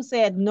Windsor who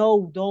said,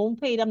 no, don't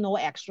pay them no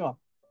extra.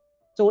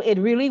 So it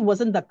really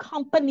wasn't the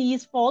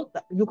company's fault.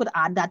 You could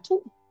add that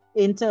too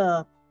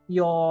into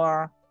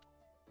your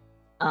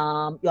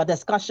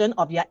discussion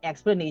of your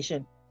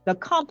explanation. The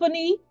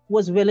company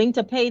was willing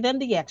to pay them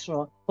the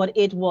extra, but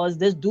it was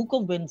this Duke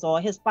of Windsor,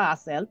 his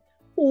parcel,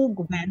 who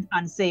went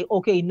and say,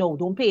 okay, no,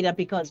 don't pay them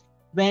because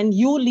when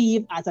you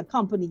leave as a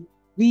company,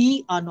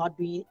 we cannot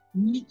be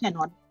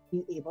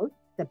able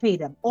to pay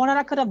them. All of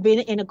that could have been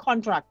in a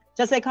contract.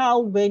 Just like how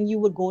when you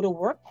would go to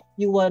work,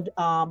 you would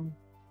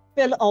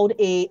fill out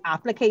a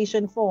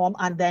application form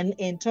and then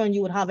in turn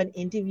you would have an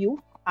interview.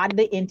 At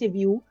the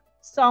interview,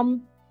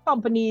 some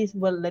companies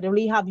will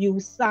literally have you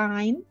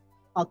sign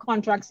a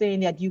contract saying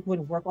that you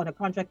could work on a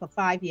contract for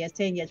 5 years,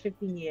 10 years,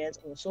 15 years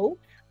or so,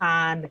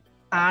 and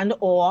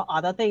or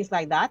other things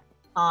like that.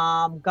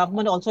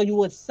 Government also, you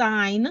would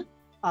sign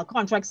a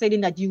contract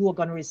saying that you were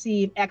going to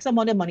receive X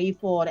amount of money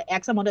for the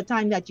X amount of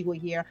time that you were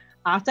here.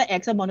 After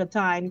X amount of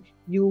time,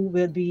 you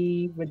will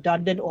be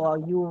redundant or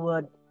you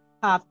would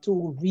have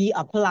to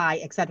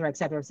reapply, etc.,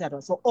 etc.,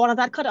 etc. So all of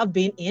that could have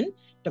been in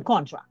the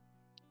contract.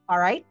 All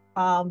right.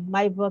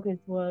 My book, it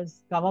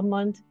was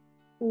government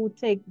who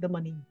take the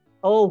money.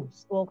 Oh,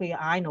 okay,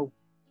 I know.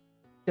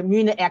 You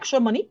mean the extra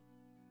money?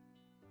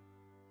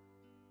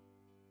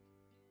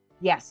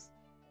 Yes.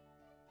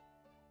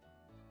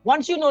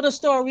 Once you know the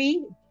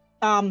story,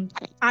 and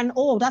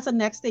oh, that's the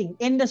next thing.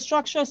 In the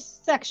structure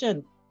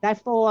section,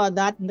 that for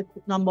that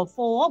number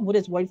 4, what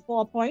is worth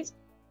 4 points,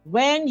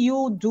 when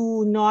you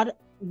do not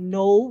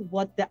know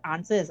what the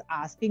answer is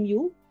asking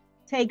you,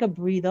 take a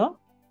breather,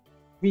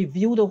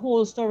 review the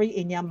whole story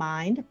in your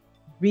mind,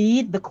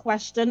 read the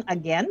question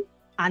again,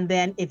 and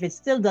then if it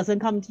still doesn't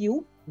come to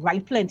you,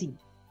 write plenty.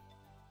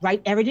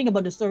 Write everything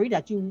about the story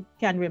that you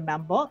can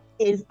remember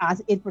is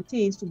as it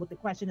pertains to what the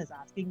question is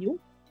asking you.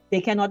 They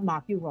cannot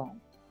mark you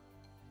wrong.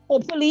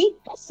 Hopefully,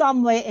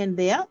 somewhere in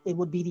there, it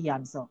would be the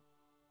answer.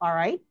 All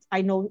right?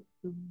 I know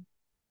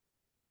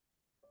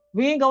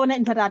we ain't going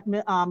into that,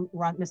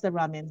 Mr.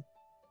 Ramin.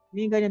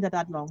 We ain't going into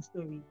that long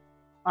story.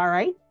 All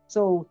right?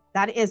 So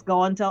that is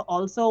going to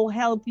also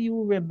help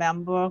you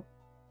remember,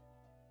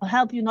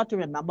 help you not to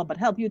remember, but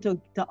help you to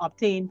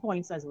obtain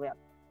points as well.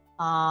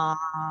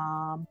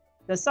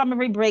 The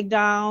summary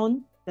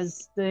breakdown,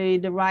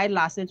 the riot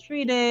lasted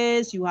 3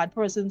 days. You had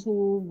persons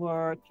who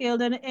were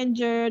killed and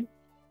injured.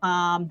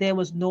 There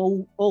was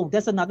no, oh,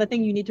 that's another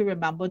thing you need to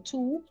remember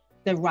too.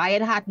 The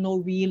riot had no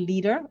real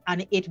leader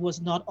and it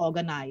was not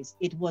organized.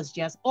 It was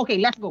just, okay,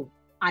 let's go.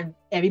 And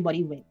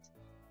everybody went.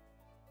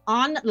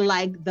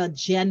 Unlike the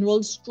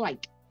general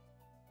strike,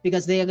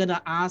 because they are going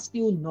to ask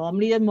you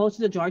normally and most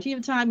of the majority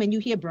of the time when you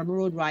hear Burma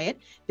Road riot,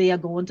 they are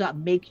going to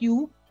make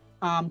you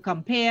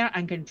compare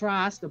and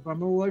contrast the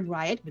Burma Road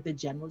riot with the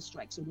general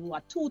strike. So there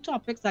are 2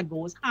 topics that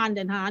goes hand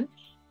in hand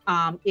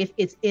if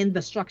it's in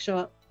the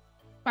structure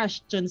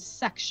question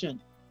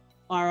section.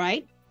 All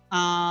right.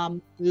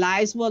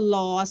 Lives were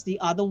lost. The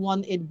other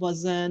one, it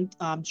wasn't.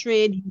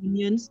 Trade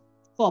unions,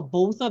 for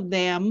both of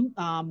them,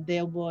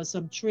 there was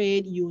some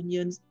trade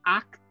unions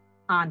act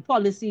and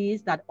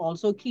policies that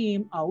also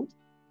came out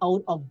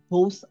of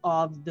both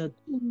of the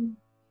 2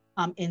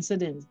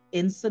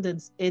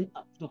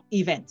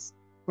 events,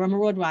 Burma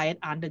Road riot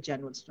and the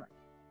general strike.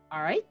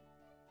 All right.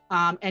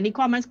 Any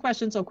comments,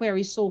 questions, or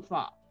queries so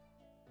far?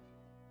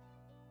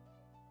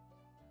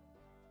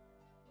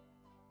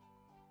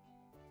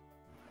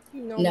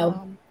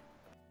 No.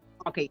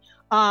 Okay.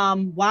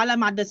 While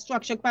I'm at the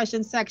structure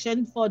question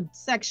section, for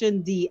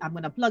section D, I'm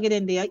going to plug it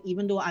in there,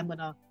 even though I'm going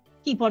to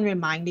keep on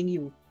reminding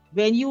you.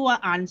 When you are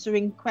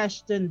answering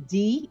question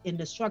D in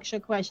the structure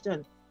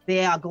question,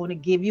 they are going to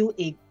give you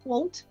a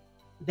quote.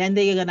 Then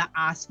they're going to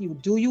ask you,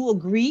 do you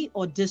agree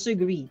or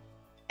disagree?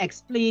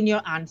 Explain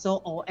your answer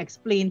or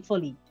explain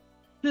fully.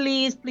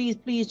 Please, please,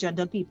 please,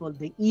 gentle people,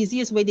 the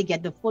easiest way to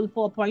get the full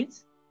 4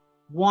 points,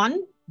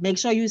 1, make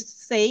sure you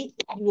say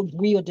you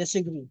agree or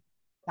disagree.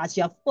 That's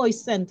your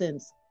first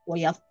sentence or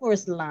your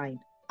first line.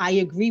 I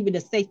agree with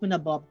the statement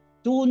above.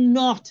 Do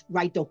not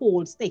write the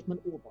whole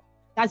statement over.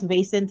 That's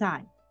wasting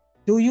time.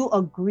 Do you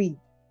agree?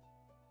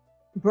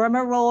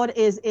 Burma Road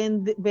is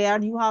in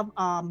where you have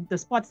the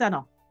sports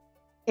center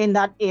in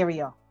that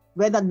area,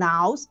 where the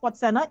now sports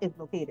center is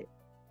located.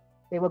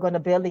 They were going to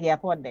build the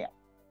airport there.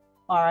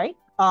 All right.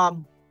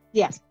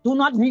 Yes. Do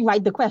not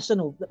rewrite the question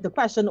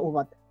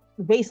over.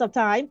 Waste of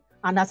time,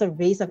 and that's a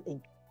waste of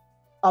ink.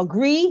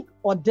 Agree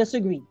or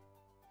disagree?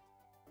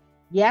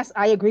 Yes,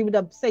 I agree with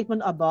the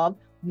statement above.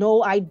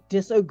 No, I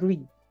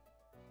disagree.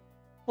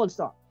 Full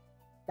stop.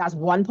 That's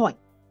 1 point.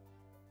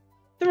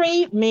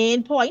 3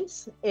 main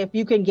points. If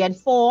you can get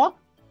 4,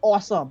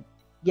 awesome.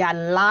 Your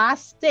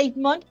last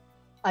statement,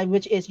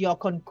 which is your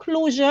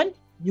conclusion,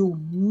 you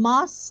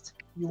must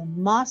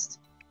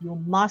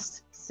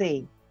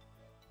say,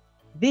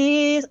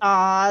 these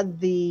are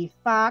the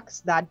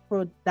facts that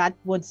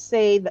would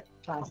say that,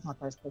 that's not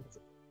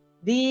perspective.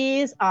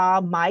 These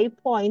are my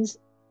points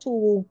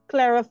to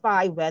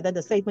clarify whether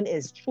the statement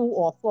is true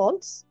or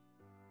false.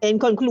 In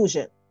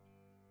conclusion,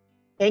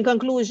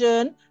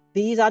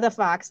 these are the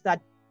facts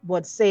that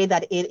would say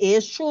that it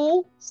is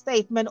true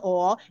statement,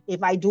 or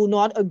if I do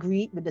not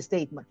agree with the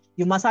statement.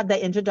 You must have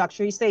the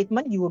introductory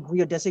statement, you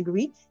agree or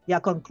disagree. Your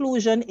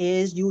conclusion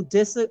is you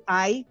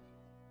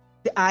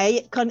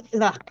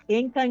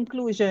in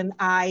conclusion,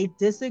 I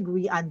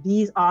disagree, and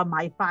these are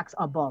my facts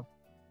above.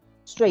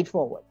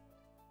 Straightforward.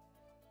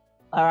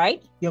 All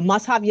right? You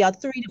must have your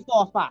 3 to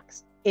 4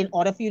 facts in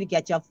order for you to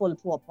get your full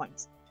 4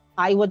 points.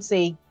 I would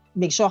say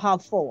make sure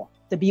have 4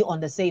 to be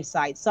on the safe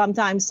side.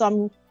 Sometimes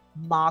some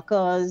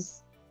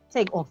markers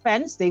take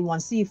offense. They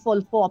want to see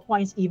full 4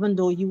 points, even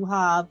though you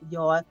have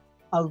your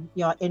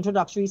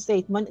introductory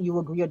statement, you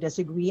agree or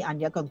disagree,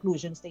 and your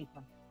conclusion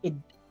statement.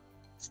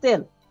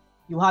 Still,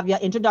 you have your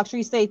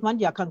introductory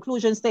statement, your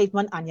conclusion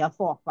statement, and your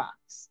 4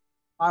 facts.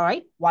 All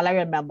right? While I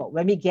remember,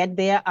 when we get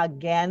there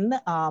again,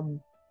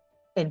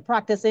 in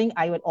practicing,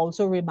 I would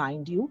also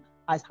remind you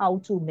as how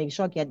to make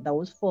sure get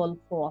those full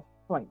 4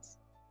 points.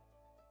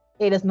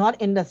 It is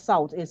not in the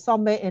south. It's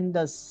somewhere in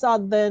the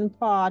southern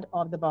part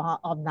of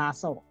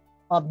Nassau,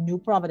 of New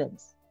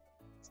Providence.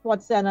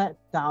 Sports Center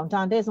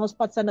downtown. There's no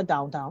Sports Center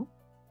downtown.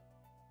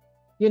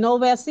 You know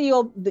where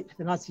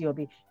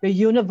the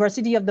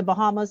University of the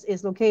Bahamas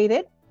is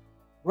located?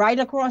 Right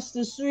across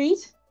the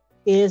street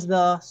is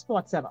the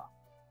Sports Center.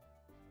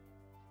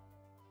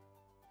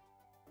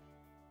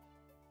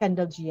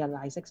 Kendall G.L.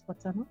 Isaac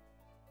Sports Center.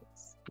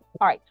 Yes.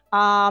 All right.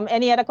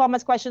 Any other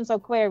comments, questions, or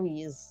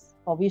queries?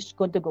 Are we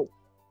good to go?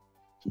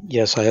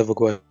 Yes, I have a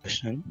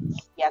question.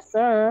 Yes,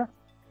 sir.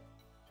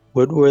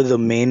 What were the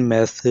main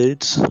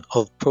methods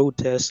of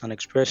protest and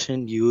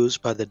expression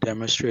used by the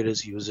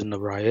demonstrators using the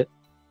riot?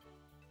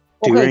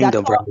 During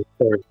the riot?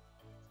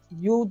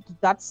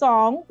 That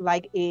song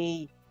like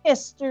a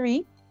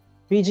history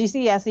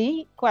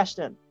BGCSE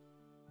question,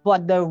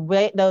 but the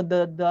way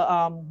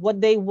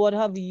what they would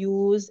have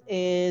used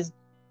is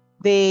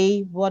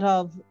they would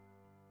have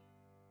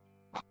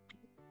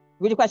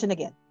read the question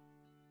again.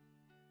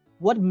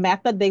 What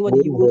method they would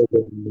use? What were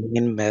the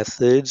main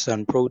methods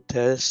and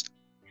protest?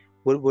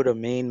 What were the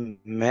main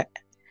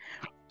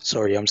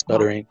Sorry, I'm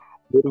stuttering.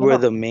 What were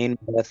the main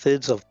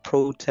methods of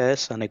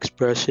protest and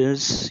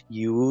expressions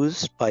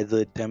used by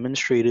the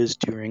demonstrators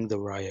during the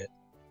riot?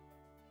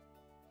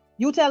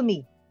 You tell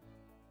me.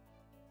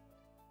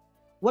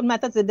 What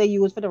methods did they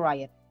use for the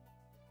riot?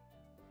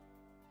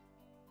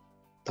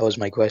 That was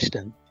my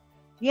question.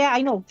 Yeah,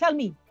 I know. Tell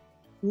me.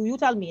 You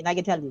tell me and I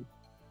can tell you.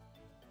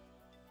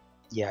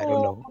 Yeah, I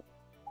don't know.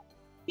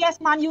 Yes,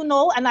 man, you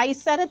know, and I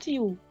said it to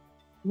you.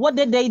 What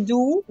did they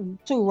do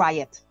to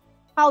riot?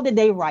 How did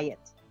they riot?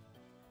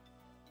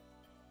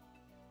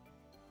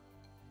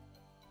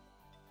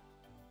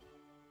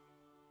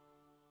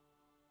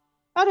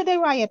 How did they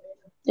riot?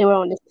 They were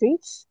on the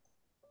streets.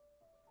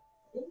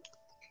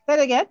 Say it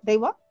again. They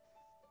were?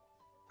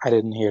 I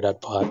didn't hear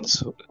that part,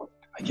 so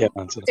I can't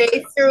answer that.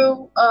 They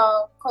threw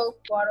Coke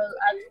bottle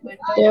at the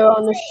window. They were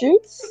on the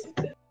streets.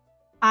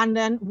 And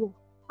then,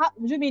 what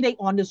do you mean they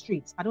on the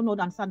streets? I don't know,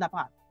 understand that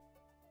part.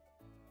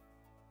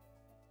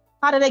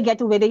 How did they get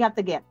to where they have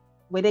to get?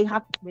 Where they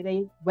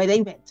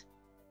went?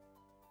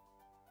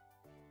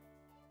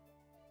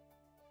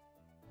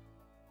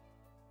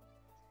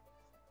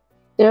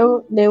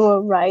 They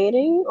were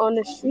rioting on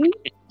the street.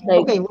 Like,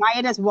 okay,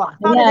 riot as what?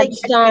 How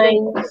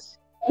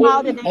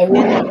did they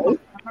get from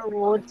the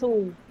road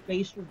to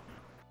Bay Street?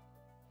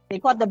 They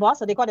caught the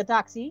bus or they caught the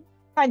taxi.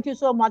 Thank you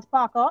so much,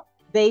 Parker.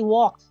 They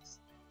walked.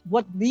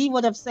 What we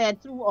would have said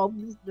through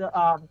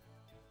the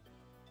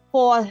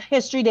for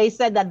history, they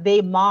said that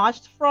they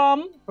marched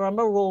from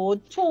Burma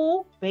Road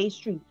to Bay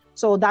Street.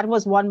 So that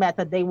was one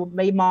method. They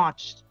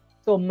marched.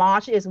 So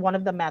march is one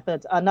of the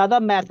methods. Another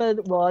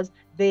method was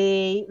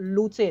they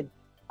looted.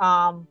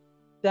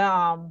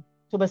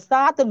 To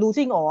start the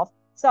looting off,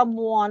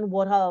 someone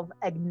would have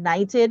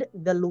ignited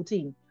the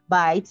looting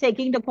by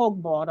taking the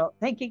Coke bottle,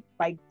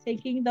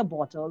 taking the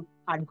bottle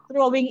and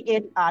throwing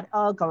it at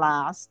a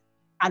glass,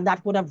 and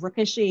that would have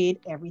ricocheted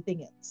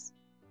everything else.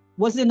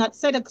 Was it not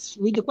said?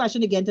 Read the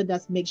question again to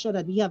just make sure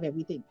that we have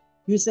everything.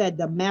 You said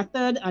the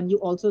method, and you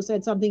also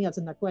said something else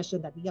in the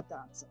question that we have to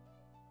answer.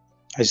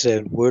 I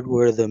said, what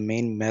were the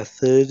main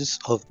methods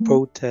of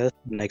protest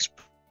and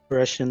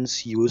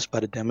expressions used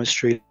by the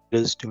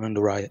demonstrators during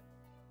the riot?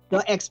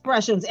 The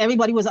expressions,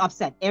 everybody was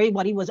upset.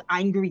 Everybody was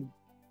angry.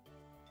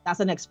 That's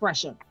an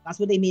expression. That's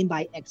what they mean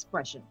by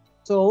expression.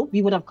 So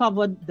we would have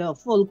covered the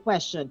full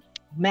question.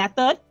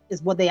 Method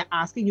is what they are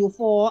asking you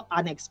for,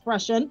 an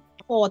expression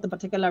for the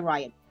particular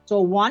riot. So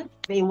one,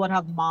 they would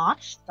have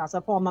marched. That's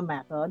a formal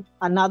method.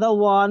 Another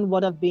one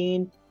would have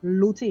been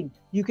looting.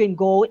 You can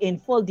go in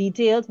full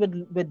details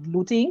with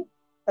looting.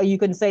 You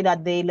can say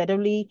that they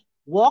literally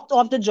walked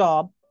off the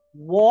job,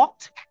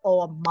 walked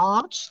or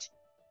marched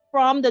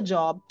from the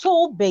job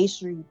to Bay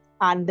Street,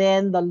 and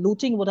then the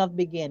looting would have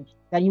begun.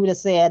 Then you would have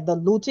said the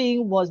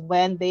looting was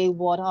when they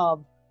would have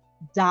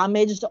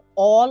damaged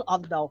all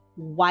of the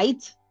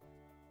white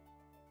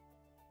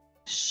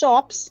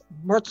shops,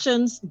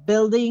 merchants,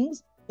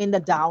 buildings in the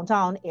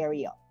downtown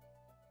area.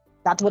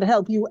 That would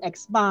help you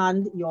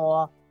expand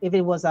your, if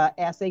it was an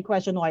essay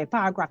question or a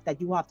paragraph that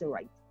you have to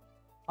write.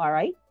 All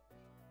right.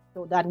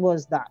 So that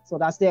was that. So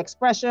that's the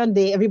expression.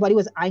 Everybody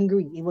was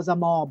angry. It was a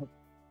mob.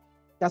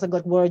 That's a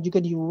good word you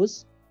could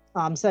use.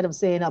 Instead of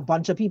saying a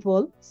bunch of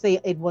people, say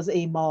it was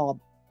a mob.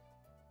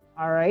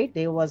 All right.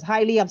 They was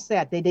highly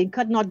upset. They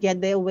could not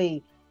get their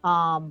way.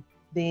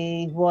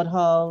 They would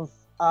have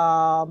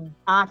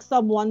asked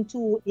someone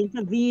to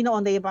intervene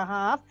on their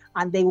behalf,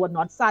 and they were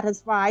not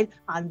satisfied,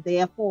 and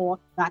therefore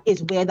that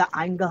is where the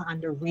anger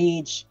and the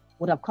rage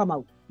would have come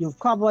out. You've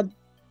covered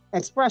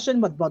expression,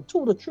 but about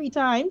 2 to 3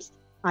 times,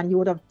 and you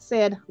would have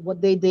said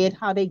what they did,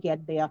 how they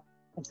get there,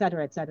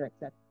 etc., etc.,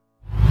 etc.